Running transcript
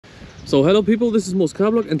So hello people, this is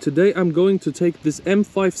Vlog and today I'm going to take this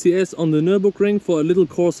M5CS on the Nürburgring for a little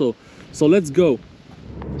Corso. So let's go!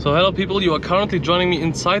 So hello people, you are currently joining me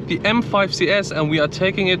inside the M5CS and we are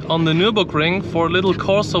taking it on the Nürburgring for a little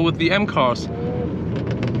Corso with the M cars.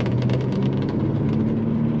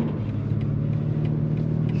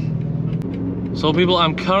 So people,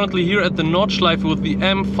 I'm currently here at the Nordschleife with the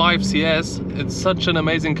M5CS. It's such an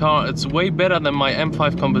amazing car, it's way better than my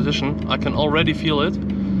M5 competition, I can already feel it.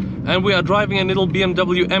 And we are driving a little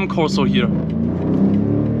BMW M Corso here.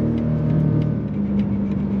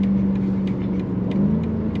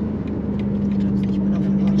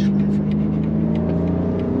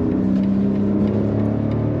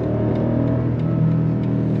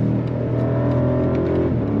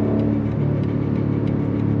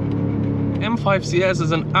 M5CS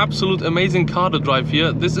is an absolute amazing car to drive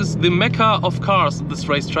here. This is the mecca of cars, this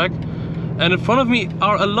racetrack. And in front of me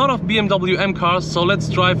are a lot of BMW M cars, so let's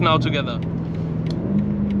drive now together.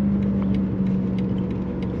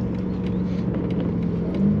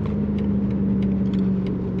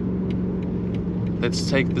 Let's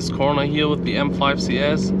take this corner here with the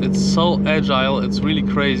M5CS. It's so agile, it's really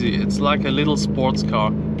crazy. It's like a little sports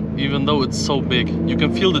car, even though it's so big. You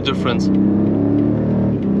can feel the difference.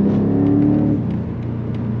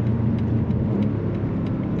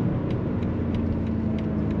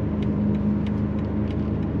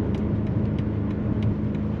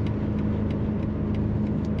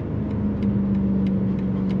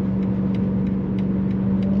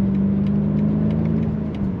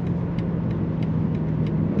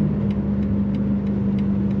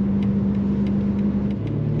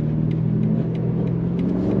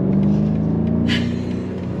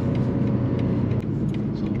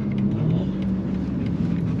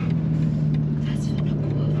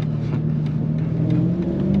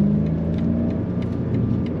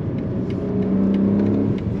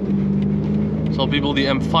 So people, the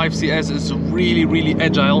M5CS is really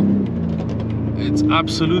agile. It's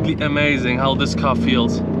absolutely amazing how this car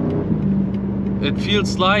feels. It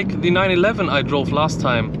feels like the 911 I drove last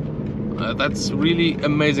time. That's really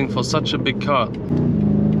amazing for such a big car.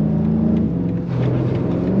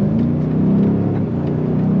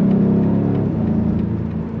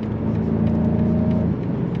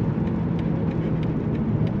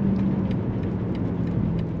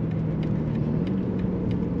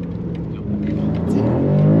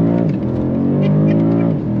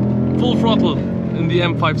 Full throttle in the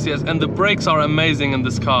M5CS, and the brakes are amazing in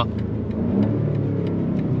this car.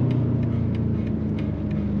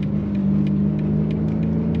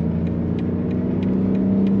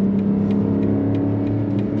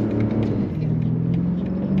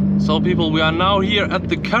 So people, we are now here at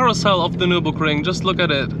the carousel of the Nürburgring. Just look at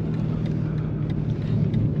it.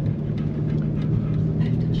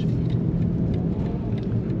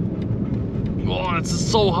 Oh, it's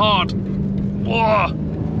so hard. Oh.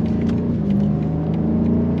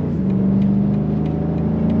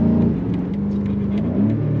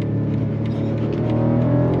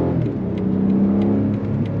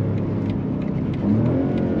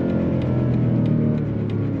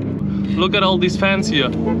 Look at all these fans here.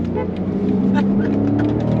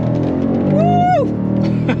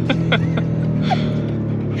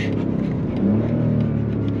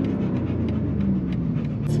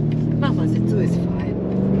 Mach mal, so ist fein.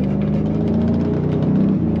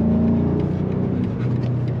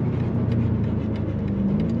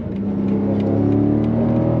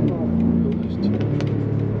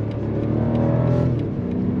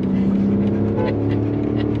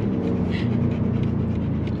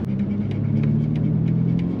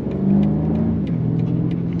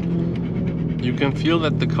 You can feel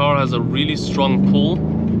that the car has a really strong pull.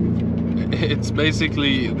 It's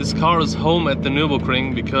basically, this car is home at the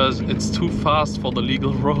Nürburgring because it's too fast for the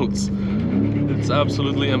legal roads. It's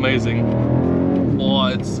absolutely amazing. Oh,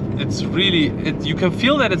 it's really, you can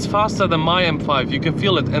feel that it's faster than my M5, you can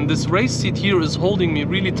feel it. And this race seat here is holding me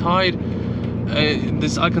really tight.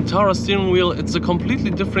 This Alcantara steering wheel, it's a completely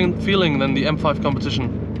different feeling than the M5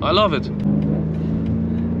 competition. I love it.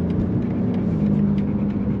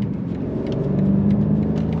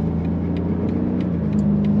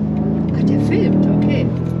 Okay.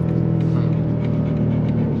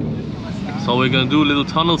 So we're gonna do a little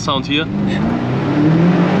tunnel sound here.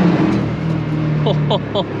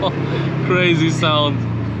 Crazy sound.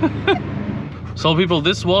 So people,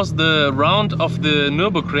 this was the round of the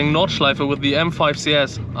Nürburgring Nordschleife with the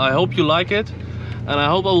M5CS. I hope you like it and I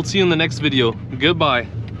hope I will see you in the next video. Goodbye.